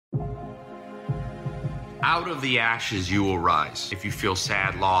Out of the ashes, you will rise. If you feel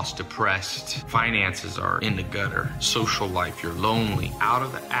sad, lost, depressed, finances are in the gutter, social life, you're lonely, out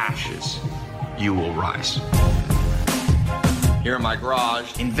of the ashes, you will rise. Here in my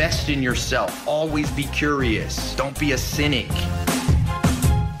garage, invest in yourself. Always be curious. Don't be a cynic.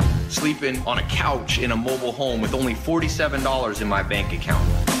 Sleeping on a couch in a mobile home with only $47 in my bank account.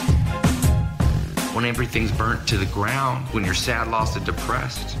 When everything's burnt to the ground, when you're sad, lost, and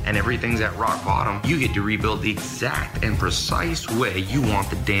depressed, and everything's at rock bottom, you get to rebuild the exact and precise way you want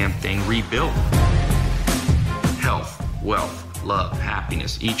the damn thing rebuilt. Health, wealth, love,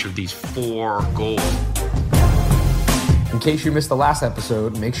 happiness, each of these 4 goals. In case you missed the last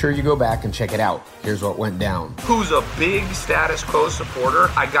episode, make sure you go back and check it out. Here's what went down. Who's a big status quo supporter?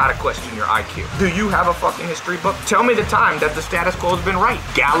 I gotta question your IQ. Do you have a fucking history book? Tell me the time that the status quo has been right.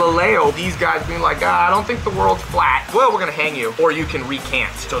 Galileo, these guys being like, I don't think the world's flat. Well, we're gonna hang you, or you can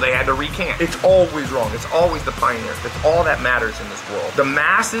recant. So they had to recant. It's always wrong. It's always the pioneers. That's all that matters in this world. The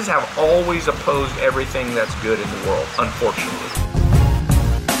masses have always opposed everything that's good in the world, unfortunately.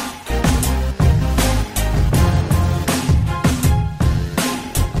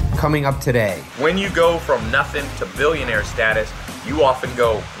 Coming up today. When you go from nothing to billionaire status, you often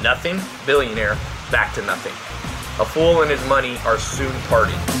go nothing, billionaire, back to nothing. A fool and his money are soon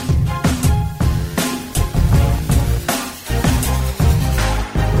parted.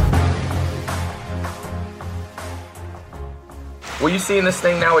 Well, you seeing this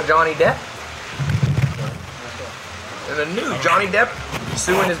thing now with Johnny Depp? In the news, Johnny Depp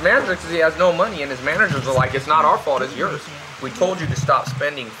suing his manager because he has no money, and his managers are like, it's not our fault, it's yours. We told you to stop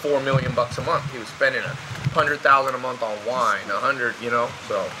spending $4 million a month. He was spending $100,000 a month on wine, 100,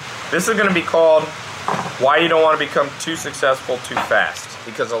 So this is going to be called "Why You Don't Want to Become Too Successful Too Fast."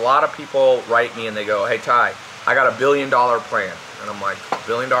 Because a lot of people write me and they go, "Hey Ty, I got $1 billion plan," and I'm like, "$1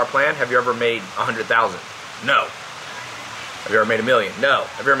 billion plan? Have you ever made 100,000? No. Have you ever made $1 million? No.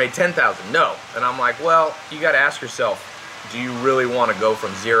 Have you ever made 10,000? No." And I'm like, well, you got to ask yourself, do you really want to go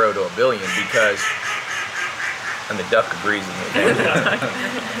from 0 to $1 billion? Because and the duck agrees with me.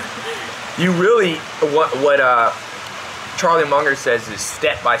 You really, what Charlie Munger says is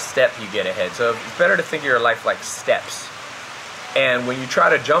step by step you get ahead. So it's better to think of your life like steps. And when you try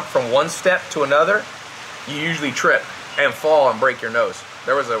to jump from one step to another, you usually trip and fall and break your nose.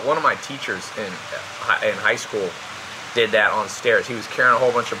 There was one of my teachers in high school did that on stairs. He was carrying a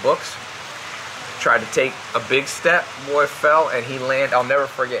whole bunch of books, tried to take a big step, boy fell, and he landed, I'll never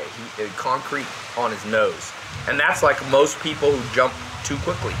forget, he had concrete on his nose. And that's like most people who jump too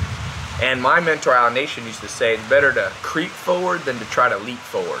quickly. And my mentor, Alan Nation, used to say it's better to creep forward than to try to leap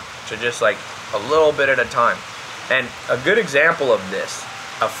forward. So just like a little bit at a time. And a good example of this,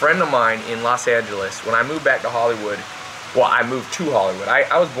 a friend of mine in Los Angeles, when I moved back to Hollywood, well, I moved to Hollywood.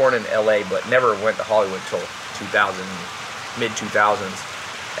 I was born in LA, but never went to Hollywood till 2000,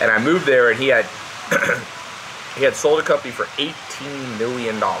 mid-2000s. And I moved there, and he had sold a company for $18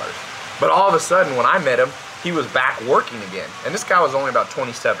 million. But all of a sudden, when I met him, he was back working again. And this guy was only about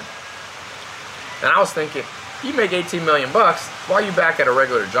 27. And I was thinking, you make $18 million, why are you back at a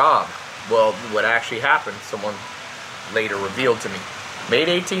regular job? Well, what actually happened, someone later revealed to me. Made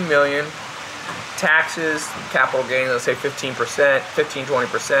 $18 million, taxes, capital gains, let's say 15%,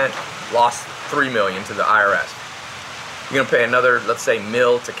 15-20%, lost $3 million to the IRS. You're gonna pay another, let's say,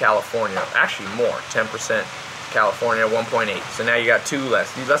 mil to California. Actually more, 10% California, 1.8. So now you got 2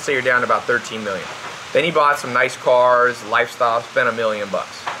 less. Let's say you're down to about 13 million. Then he bought some nice cars, lifestyle, spent $1 million.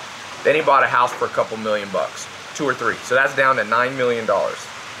 Then he bought a house for a couple $1 million, 2 or 3. So that's down to $9 million.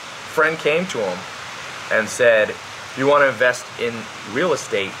 Friend came to him and said, you want to invest in real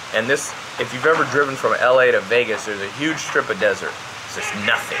estate, and this, if you've ever driven from LA to Vegas, there's a huge strip of desert. It's just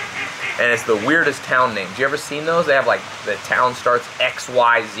nothing. And it's the weirdest town names. You ever seen those? They have like, the town starts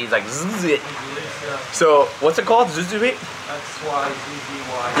XYZ, it's like ZZ. So, what's it called? ZZ? XYZZY.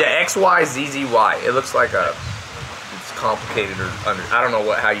 Yeah, XYZZY. It looks like it's complicated or I don't know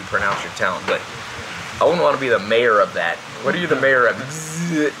how you pronounce your town, but I wouldn't want to be the mayor of that. What are you the mayor of?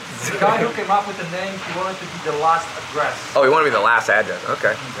 The guy who came up with the name, he wanted to be the last address. Oh, he wanted to be the last address.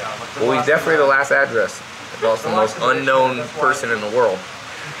 Okay. Yeah, well, he's definitely the last address. He's also the most unknown person in the world.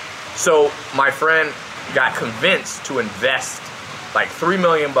 So my friend got convinced to invest like $3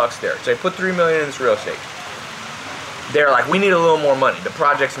 million there. So they put $3 million in this real estate. They're like, we need a little more money. The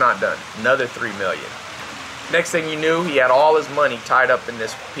project's not done. Another $3 million. Next thing you knew, he had all his money tied up in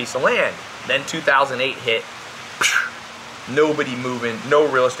this piece of land. Then 2008 hit. Nobody moving, no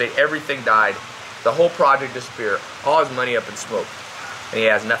real estate, everything died. The whole project disappeared. All his money up in smoke. And he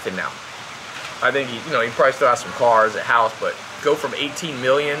has nothing now. I think he probably still has some cars, a house, but go from 18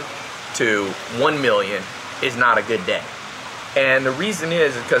 million to 1 million is not a good day. And the reason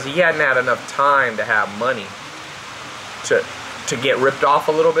is because he hadn't had enough time to have money to get ripped off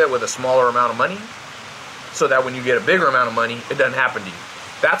a little bit with a smaller amount of money, so that when you get a bigger amount of money, it doesn't happen to you.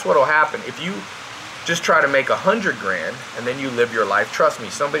 That's what'll happen. If you just try to make 100 grand and then you live your life, trust me,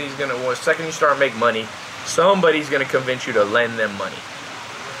 somebody's gonna, the second you start making money, somebody's gonna convince you to lend them money.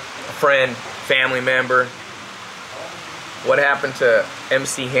 A friend, family member. What happened to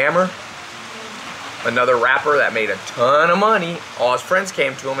MC Hammer? Another rapper that made a ton of money. All his friends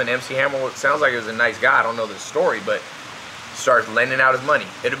came to him, and MC Hammer, sounds like he was a nice guy, I don't know the story, but starts lending out his money.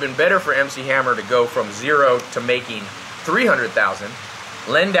 It'd have been better for MC Hammer to go from 0 to making 300,000,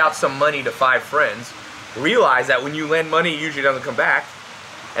 lend out some money to 5 friends, realize that when you lend money, it usually doesn't come back,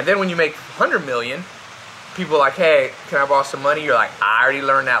 and then when you make 100 million, people are like, hey, can I borrow some money? You're like, I already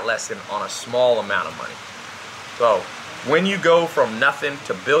learned that lesson on a small amount of money. So when you go from nothing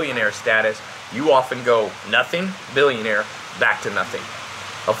to billionaire status, you often go nothing, billionaire, back to nothing.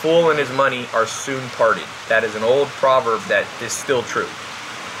 A fool and his money are soon parted. That is an old proverb that is still true.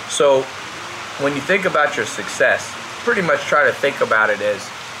 So when you think about your success, pretty much try to think about it as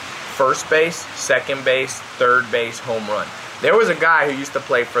first base, second base, third base, home run. There was a guy who used to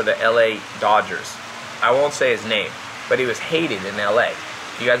play for the LA Dodgers. I won't say his name, but he was hated in LA.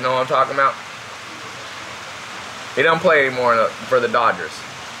 You guys know what I'm talking about? He don't play anymore for the Dodgers.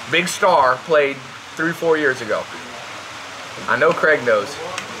 Big star, played 3-4 years ago. I know Craig knows.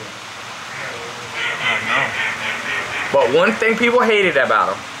 But one thing people hated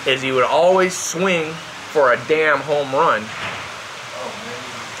about him is he would always swing for a damn home run.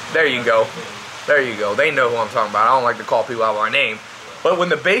 There you go. There you go. They know who I'm talking about. I don't like to call people out by name. But when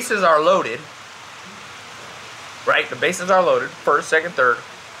the bases are loaded, right? The bases are loaded, first, second, third,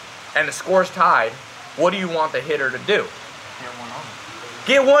 and the score's tied, what do you want the hitter to do?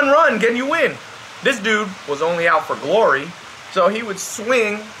 Get one run, can you win? This dude was only out for glory, so he would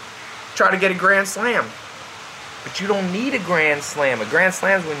swing, try to get a grand slam. But you don't need a grand slam. A grand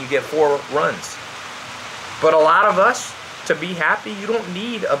slam is when you get 4 runs. But a lot of us, to be happy, you don't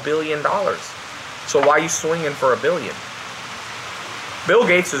need $1 billion. So why are you swinging for $1 billion? Bill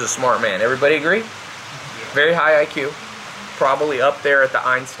Gates is a smart man. Everybody agree? Very high IQ. Probably up there at the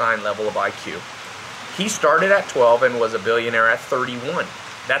Einstein level of IQ. He started at 12 and was a billionaire at 31.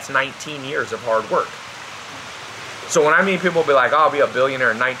 That's 19 years of hard work. So when I meet people be like, oh, I'll be a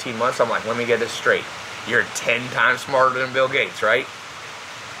billionaire in 19 months, I'm like, let me get this straight. You're 10 times smarter than Bill Gates, right?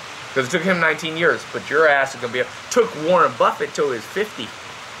 Because it took him 19 years, but your ass is going to be... Took Warren Buffett till he was 50.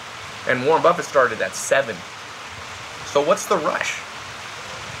 And Warren Buffett started at 7. So what's the rush?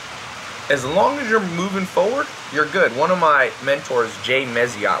 As long as you're moving forward, you're good. One of my mentors, Jay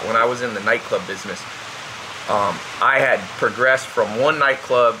Meziot, when I was in the nightclub business, I had progressed from one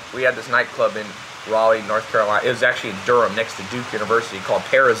nightclub. We had this nightclub in Raleigh, North Carolina. It was actually in Durham next to Duke University called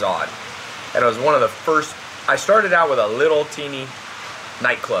Parazod. And it was one of the first... I started out with a little teeny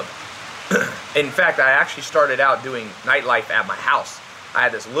nightclub. In fact, I actually started out doing nightlife at my house. I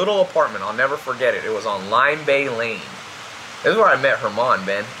had this little apartment. I'll never forget it. It was on Lime Bay Lane. This is where I met Herman,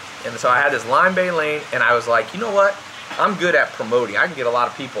 Ben. And so I had this Lime Bay Lane, and I was like, you know what? I'm good at promoting. I can get a lot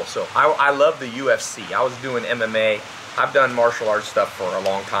of people. So I love the UFC. I was doing MMA. I've done martial arts stuff for a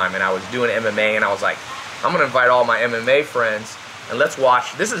long time, and I was doing MMA, and I was like, I'm going to invite all my MMA friends, and let's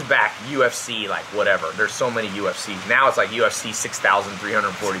watch. This is back UFC, like whatever. There's so many UFCs. Now it's like UFC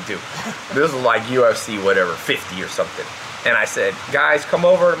 6,342. This is like UFC whatever, 50 or something. And I said, guys, come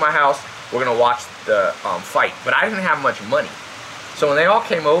over to my house. We're going to watch the fight. But I didn't have much money. So when they all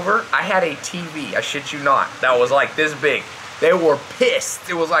came over, I had a TV, I shit you not, that was like this big. They were pissed.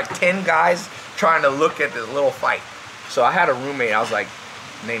 It was like 10 guys trying to look at this little fight. So I had a roommate, I was like,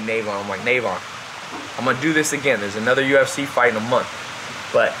 named Navon. I'm like, Navon, I'm going to do this again. There's another UFC fight in a month.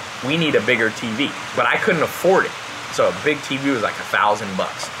 But we need a bigger TV. But I couldn't afford it. So a big TV was like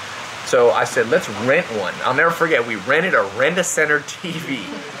 $1,000. So I said, let's rent one. I'll never forget, we rented a Rent-A-Center TV.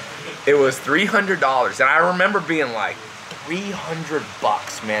 It was $300. And I remember being like,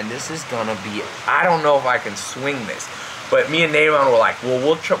 $300, man. This is gonna be... I don't know if I can swing this. But me and Navon were like, well,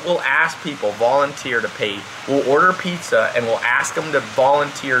 we'll ask people, volunteer to pay. We'll order pizza, and we'll ask them to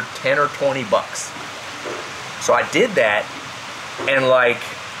volunteer 10 or 20 bucks. So I did that, and like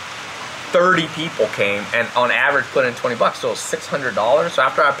 30 people came, and on average put in 20 bucks. So it was $600. So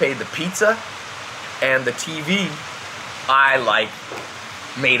after I paid the pizza and the TV, I like...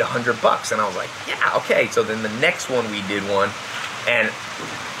 made $100, and I was like, yeah, okay. So then the next one we did one, and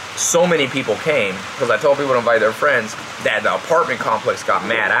so many people came because I told people to invite their friends that the apartment complex got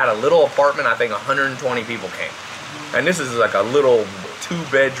mad. I had a little apartment, I think 120 people came, and this is like a little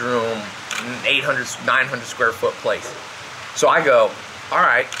 2-bedroom, 800, 900 square foot place. So I go, all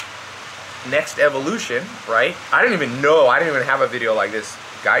right, next evolution, right? I didn't even have a video like this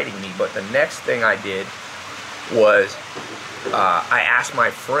guiding me, but the next thing I did was I asked my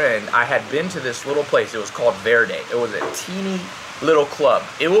friend. I had been to this little place. It was called Verde. It was a teeny little club.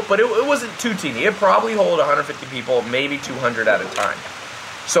 But it wasn't too teeny. It probably hold 150 people, maybe 200 at a time.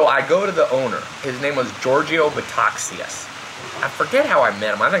 So I go to the owner. His name was Giorgio Bataxias. I forget how I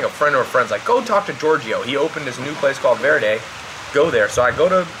met him. I think a friend of a friend's like, go talk to Giorgio. He opened this new place called Verde. Go there. So I go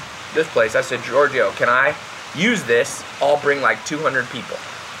to this place. I said, Giorgio, can I use this? I'll bring like 200 people.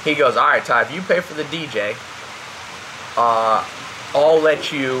 He goes, all right, Ty, if you pay for the DJ, I'll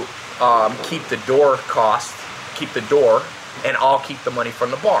let you keep the door cost, keep the door, and I'll keep the money from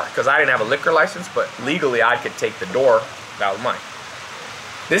the bar. Because I didn't have a liquor license, but legally I could take the door. That was mine.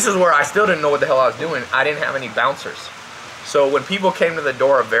 This is where I still didn't know what the hell I was doing. I didn't have any bouncers. So when people came to the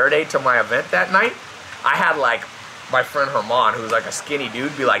door of Verde to my event that night, I had like my friend Herman, who's like a skinny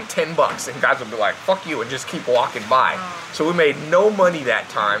dude, be like $10, and guys would be like, fuck you, and just keep walking by. So we made no money that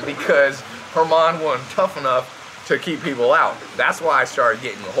time because Herman wasn't tough enough to keep people out. That's why I started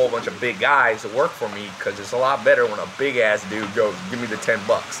getting a whole bunch of big guys to work for me, because it's a lot better when a big ass dude goes, give me the $10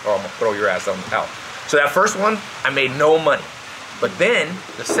 or I'm gonna throw your ass out. So that first one, I made no money. But then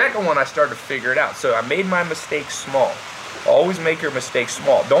the second one, I started to figure it out. So I made my mistake small. Always make your mistake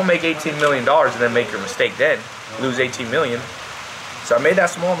small. Don't make $18 million and then make your mistake then. Lose 18 million. So I made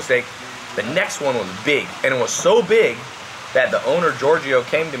that small mistake. The next one was big, and it was so big that the owner Giorgio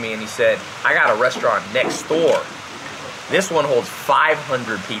came to me and he said, I got a restaurant next door. This one holds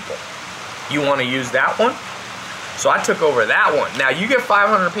 500 people. You want to use that one? So I took over that one. Now you get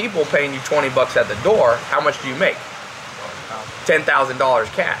 500 people paying you $20 at the door. How much do you make? $10,000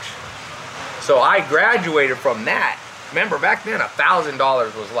 cash. So I graduated from that. Remember, back then, $1,000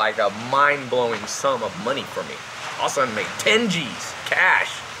 was like a mind-blowing sum of money for me. All of a sudden, make 10 G's, cash.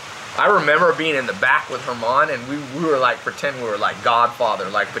 I remember being in the back with Herman, and we were like, pretend we were like Godfather,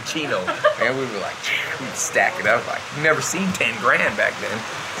 like Pacino. And we were like, we'd stack it up. Like, never seen 10 grand back then.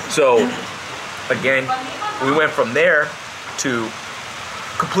 So, again, we went from there to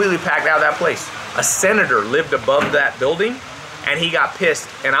completely packed out of that place. A senator lived above that building, and he got pissed.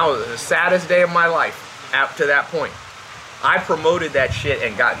 And I was the saddest day of my life up to that point. I promoted that shit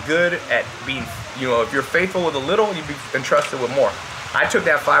and got good at being, you know, if you're faithful with a little, you'll be entrusted with more. I took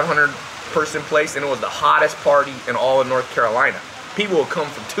that 500-person place, and it was the hottest party in all of North Carolina. People would come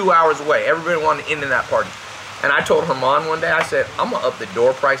from 2 hours away. Everybody wanted in that party. And I told Herman one day, I said, I'm going to up the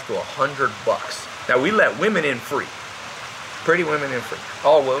door price to $100. Now, we let women in free. Pretty women in free.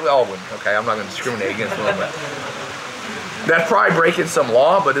 All women, okay? I'm not going to discriminate against women, but that's probably breaking some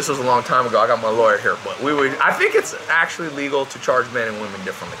law, but this was a long time ago. I got my lawyer here, but I think it's actually legal to charge men and women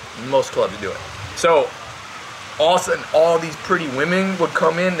differently. Most clubs do it. So all of a sudden, all these pretty women would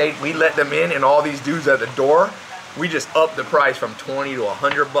come in. We let them in, and all these dudes at the door, we just upped the price from 20 to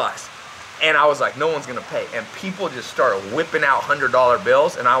 $100. And I was like, no one's gonna pay. And people just started whipping out $100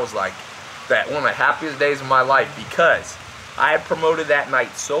 bills, and I was like, that one of the happiest days of my life, because I had promoted that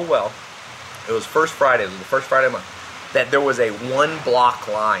night so well. It was first Friday. It was the first Friday of the month. That there was a 1 block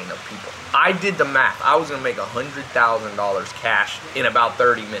line of people. I did the math. I was gonna make $100,000 cash in about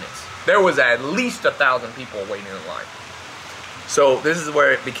 30 minutes. There was at least 1,000 people waiting in line. So this is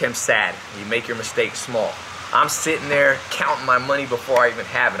where it became sad. You make your mistakes small. I'm sitting there counting my money before I even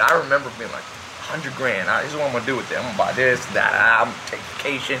have it. I remember being like, 100 grand. This is what I'm gonna do with it. I'm gonna buy this, that, I'm gonna take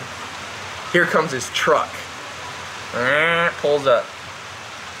vacation. Here comes this truck. Pulls up.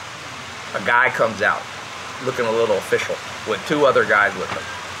 A guy comes out, looking a little official, with 2 other guys with him.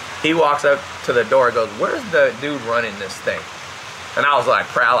 He walks up to the door and goes, where's the dude running this thing? And I was like,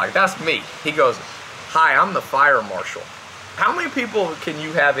 proud, like, that's me. He goes, hi, I'm the fire marshal. How many people can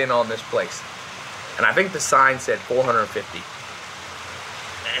you have in on this place? And I think the sign said 450.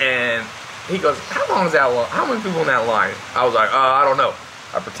 And he goes, how long is that line? How many people in that line? I was like, I don't know.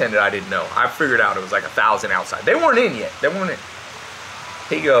 I pretended I didn't know. I figured out it was like 1,000 outside. They weren't in yet. They weren't in.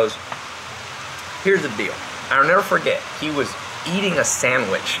 He goes, here's the deal. I'll never forget. He was eating a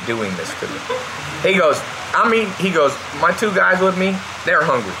sandwich doing this to me. He goes, my 2 guys with me, they're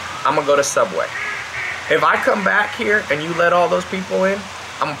hungry. I'm going to go to Subway. If I come back here and you let all those people in,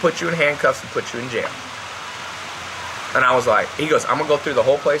 I'm going to put you in handcuffs and put you in jail. And I was like, he goes, I'm going to go through the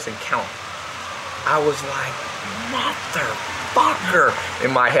whole place and count. I was like, motherfucker.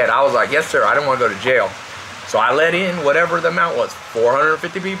 In my head, I was like, yes, sir, I didn't want to go to jail. So I let in whatever the amount was,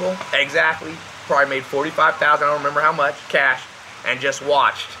 450 people, exactly. Probably made $45,000, I don't remember how much, cash, and just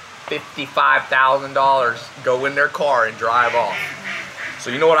watched $55,000 go in their car and drive off. So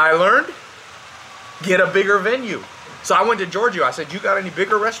you know what I learned? Get a bigger venue. So I went to Giorgio. I said, you got any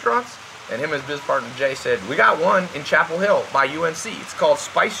bigger restaurants? And him and his business partner Jay said, we got one in Chapel Hill by UNC. It's called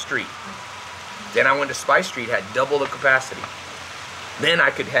Spice Street. Then I went to Spice Street, had double the capacity. Then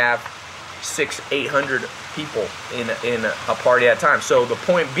I could have 600-800 people in a party at a time. So the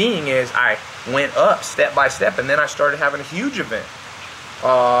point being is I went up step by step, and then I started having a huge event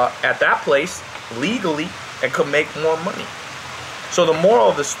at that place legally and could make more money. So the moral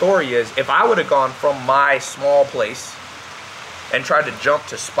of the story is, if I would have gone from my small place and tried to jump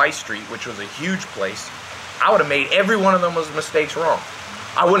to Spice Street, which was a huge place, I would have made every one of those mistakes wrong.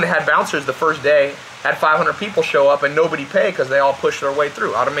 I wouldn't have had bouncers the first day, had 500 people show up and nobody pay because they all pushed their way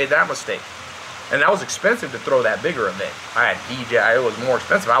through. I would have made that mistake. And that was expensive to throw that bigger event. I had DJ, it was more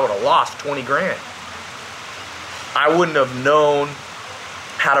expensive. I would have lost 20 grand. I wouldn't have known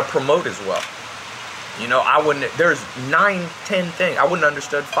how to promote as well. You know, I wouldn't, there's 9, 10 things. I wouldn't have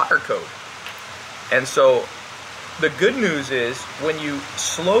understood fire code. And so the good news is when you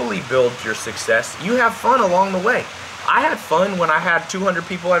slowly build your success, you have fun along the way. I had fun when I had 200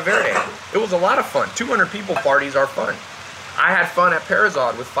 people at Verde. It was a lot of fun. 200 people parties are fun. I had fun at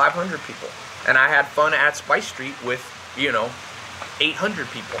Perizod with 500 people. And I had fun at Spice Street with, 800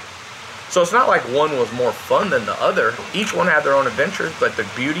 people. So it's not like one was more fun than the other. Each one had their own adventures, but the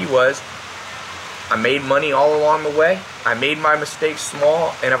beauty was I made money all along the way. I made my mistakes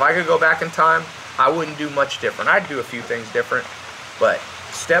small, and if I could go back in time, I wouldn't do much different. I'd do a few things different, but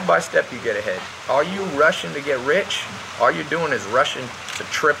step by step you get ahead. Are you rushing to get rich? All you're doing is rushing to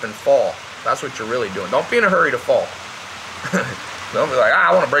trip and fall. That's what you're really doing. Don't be in a hurry to fall. Don't be like,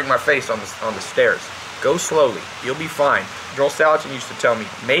 I want to break my face on the stairs. Go slowly. You'll be fine. Joel Salatin used to tell me,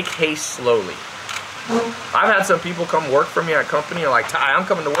 make haste slowly. I've had some people come work for me at a company and like, Ty, I'm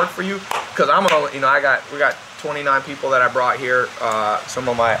coming to work for you because I'm gonna, we got 29 people that I brought here, some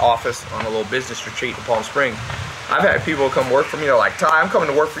of my office on a little business retreat in Palm Springs. I've had people come work for me. They're like, Ty, I'm coming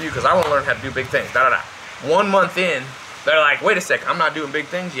to work for you because I want to learn how to do big things. 1 month in, they're like, wait a second, I'm not doing big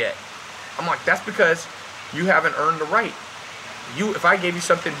things yet. I'm like, that's because you haven't earned the right. If I gave you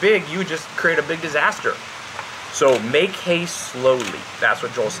something big, you would just create a big disaster. So make haste slowly. That's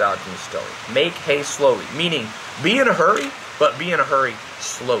what Joel Salatin is telling you. Make haste slowly, meaning be in a hurry, but be in a hurry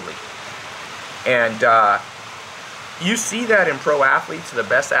slowly. And you see that in pro athletes, the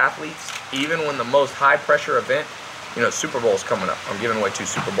best athletes, even when the most high pressure event, Super Bowl's coming up. I'm giving away 2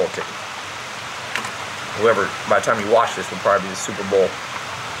 Super Bowl tickets. Whoever, by the time you watch this, will probably be the Super Bowl.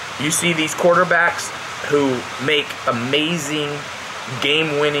 You see these quarterbacks who make amazing,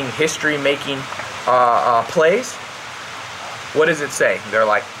 game-winning, history-making plays. What does it say? They're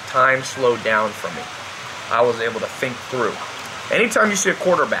like, time slowed down for me. I was able to think through. Anytime you see a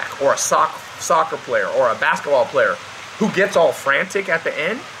quarterback or a soccer player or a basketball player who gets all frantic at the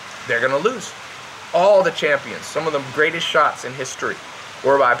end, they're going to lose. All the champions, some of the greatest shots in history,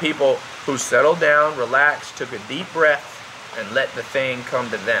 were by people who settled down, relaxed, took a deep breath, and let the thing come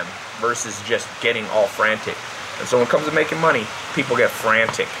to them versus just getting all frantic. And so when it comes to making money, people get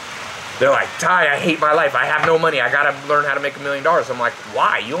frantic. They're like, Ty, I hate my life. I have no money. I got to learn how to make $1 million. I'm like,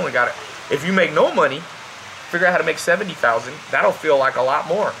 why? You only got to, if you make no money, figure out how to make 70,000. That'll feel like a lot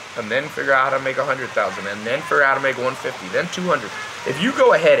more. And then figure out how to make 100,000. And then figure out how to make 150, then 200. If you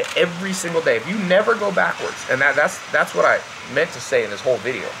go ahead every single day, if you never go backwards, and that's what I meant to say in this whole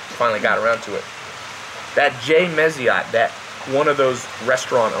video. Finally got around to it. That Jay Meziot, that one of those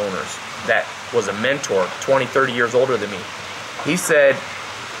restaurant owners that was a mentor, 20, 30 years older than me, he said,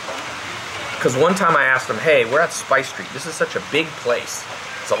 because one time I asked him, hey, we're at Spice Street. This is such a big place.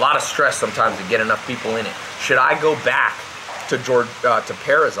 It's a lot of stress sometimes to get enough people in it. Should I go back to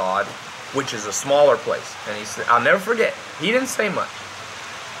Perizod, which is a smaller place? And he said, I'll never forget. He didn't say much.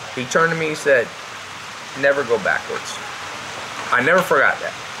 He turned to me and said, never go backwards. I never forgot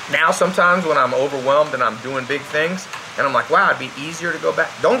that. Now sometimes when I'm overwhelmed and I'm doing big things, and I'm like, wow, it'd be easier to go back.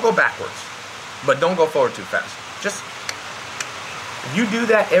 Don't go backwards, but don't go forward too fast. Just, if you do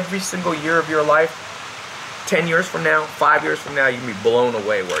that every single year of your life, 10 years from now, 5 years from now, you can be blown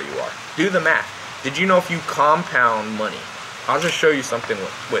away where you are. Do the math. Did you know if you compound money, I'll just show you something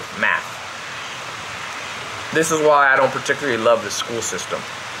with math. This is why I don't particularly love the school system.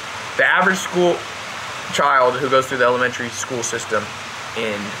 The average school child who goes through the elementary school system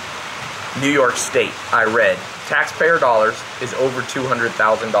in New York State, I read, taxpayer dollars is over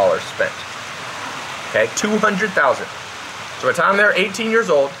 $200,000 spent. Okay, 200,000. So by the time they're 18 years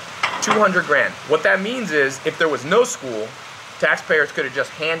old, 200 grand. What that means is if there was no school, taxpayers could have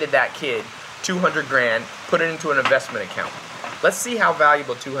just handed that kid 200 grand, put it into an investment account. Let's see how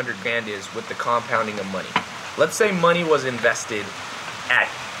valuable 200 grand is with the compounding of money. Let's say money was invested at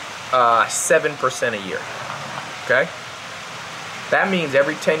 7% a year. Okay? That means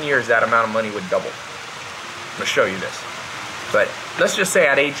every 10 years that amount of money would double. I'm going to show you this. But let's just say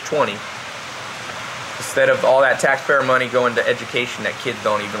at age 20, instead of all that taxpayer money going to education that kids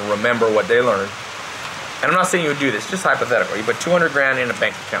don't even remember what they learned, and I'm not saying you would do this, just hypothetical. You put 200 grand in a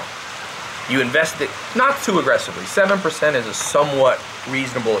bank account. You invest it, not too aggressively. 7% is a somewhat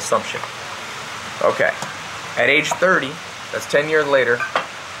reasonable assumption. Okay. At age 30, that's 10 years later,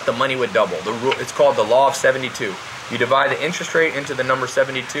 the money would double. It's called the law of 72. You divide the interest rate into the number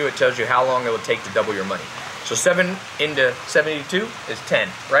 72, it tells you how long it would take to double your money. So 7 into 72 is 10,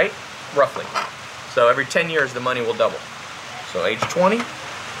 right? Roughly. So every 10 years, the money will double. So age 20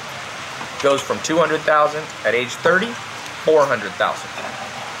 goes from 200,000. At age 30, 400,000.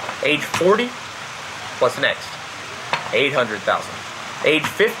 Age 40, what's next? 800,000. Age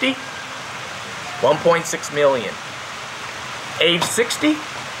 50, 1.6 million. Age 60,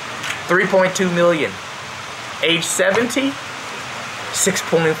 3.2 million. Age 70,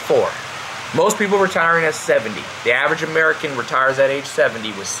 6.4. Most people retiring at 70. The average American retires at age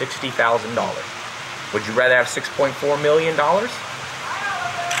 70 with $60,000. Would you rather have $6.4 million?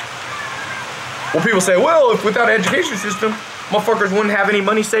 Well, people say, well, if without an education system, motherfuckers wouldn't have any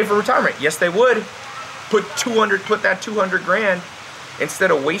money saved for retirement. Yes, they would. Put that 200 grand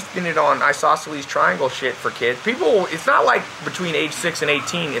instead of wasting it on isosceles triangle shit for kids. People, it's not like between age 6 and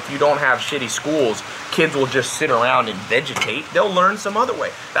 18, if you don't have shitty schools, kids will just sit around and vegetate. They'll learn some other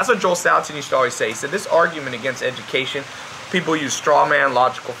way. That's what Joel Salatin used to always say. He said, this argument against education, people use straw man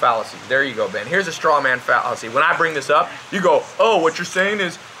logical fallacies. There you go, Ben. Here's a straw man fallacy. When I bring this up, you go, oh, what you're saying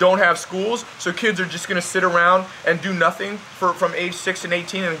is don't have schools, so kids are just going to sit around and do nothing from age 6 and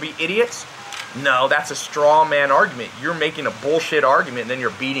 18 and be idiots? No, that's a straw man argument. You're making a bullshit argument and then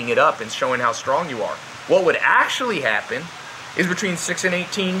you're beating it up and showing how strong you are. What would actually happen is between 6 and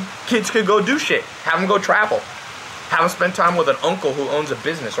 18, kids could go do shit. Have them go travel. Have them spend time with an uncle who owns a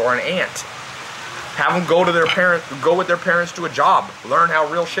business or an aunt. Have them go with their parents to a job. Learn how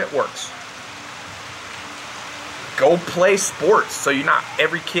real shit works. Go play sports so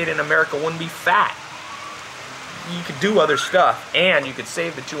every kid in America wouldn't be fat. You could do other stuff and you could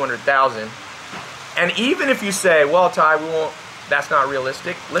save the 200,000. And even if you say, well, Ty, that's not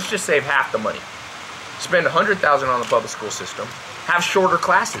realistic, let's just save half the money. Spend 100,000 on the public school system. Have shorter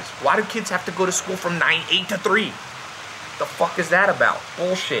classes. Why do kids have to go to school from 8 to 3? The fuck is that about?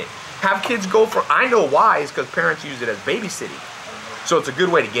 Bullshit. Have kids go I know why, is because parents use it as babysitting. So it's a good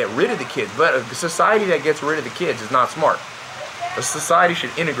way to get rid of the kids. But a society that gets rid of the kids is not smart. A society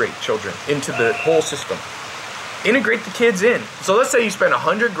should integrate children into the whole system. Integrate the kids in. So let's say you spend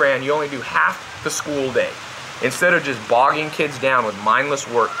 100 grand, you only do half the school day. Instead of just bogging kids down with mindless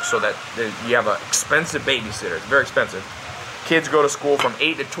work so that you have an expensive babysitter. It's very expensive. Kids go to school from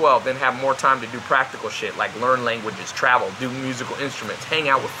 8 to 12, then have more time to do practical shit like learn languages, travel, do musical instruments, hang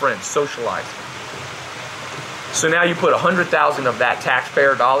out with friends, socialize. So now you put 100,000 of that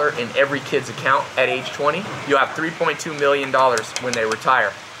taxpayer dollar in every kid's account at age 20. You'll have $3.2 million when they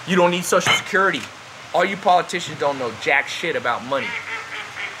retire. You don't need Social Security. All you politicians don't know jack shit about money.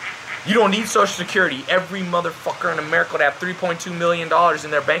 You don't need Social Security. Every motherfucker in America would have $3.2 million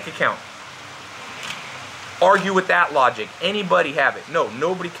in their bank account. Argue with that logic. Anybody have it? No,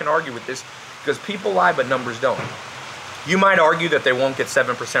 nobody can argue with this because people lie but numbers don't. You might argue that they won't get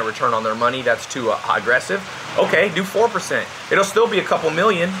 7% return on their money. That's too aggressive. Okay, do 4%. It'll still be a couple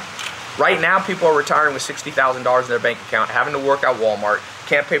million. Right now, people are retiring with $60,000 in their bank account, having to work at Walmart,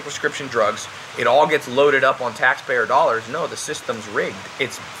 can't pay prescription drugs. It all gets loaded up on taxpayer dollars. No, the system's rigged.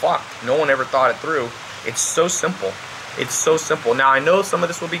 It's fucked. No one ever thought it through. It's so simple. It's so simple. Now, I know some of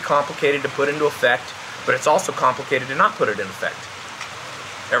this will be complicated to put into effect, but it's also complicated to not put it in effect.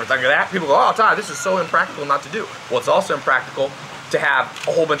 Ever think of that? People go, oh, Ty, this is so impractical not to do. Well, it's also impractical to have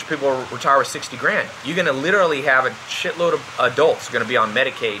a whole bunch of people retire with 60 grand. You're going to literally have a shitload of adults going to be on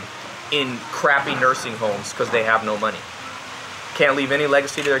Medicaid in crappy nursing homes because they have no money. Can't leave any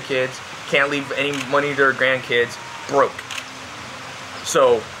legacy to their kids. Can't leave any money to their grandkids. Broke.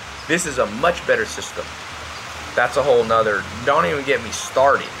 So this is a much better system. That's a whole nother, don't even get me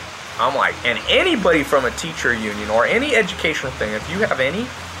started. I'm like, and anybody from a teacher union or any educational thing, if you have any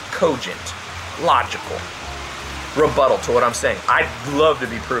cogent, logical rebuttal to what I'm saying, I'd love to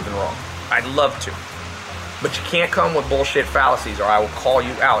be proven wrong. I'd love to. But you can't come with bullshit fallacies or I will call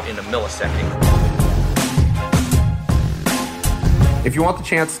you out in a millisecond. If you want the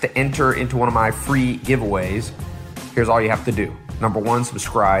chance to enter into one of my free giveaways, here's all you have to do. Number 1,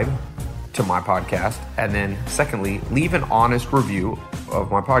 subscribe to my podcast. And then secondly, leave an honest review of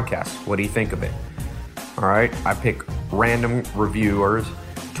my podcast. What do you think of it? All right, I pick random reviewers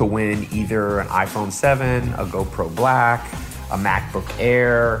to win either an iPhone 7, a GoPro Black, a MacBook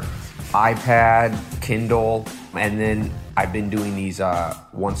Air, iPad, Kindle, and then I've been doing these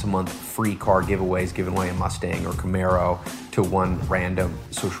once a month free car giveaways, giving away a Mustang or Camaro to one random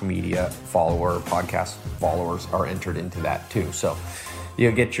social media follower. Podcast followers are entered into that too. So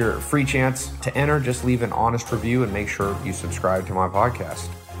you'll get your free chance to enter. Just leave an honest review and make sure you subscribe to my podcast.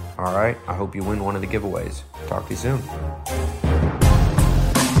 All right, I hope you win one of the giveaways. Talk to you soon.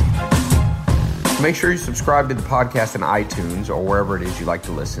 Make sure you subscribe to the podcast in iTunes or wherever it is you like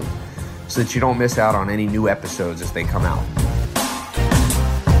to listen so that you don't miss out on any new episodes as they come out.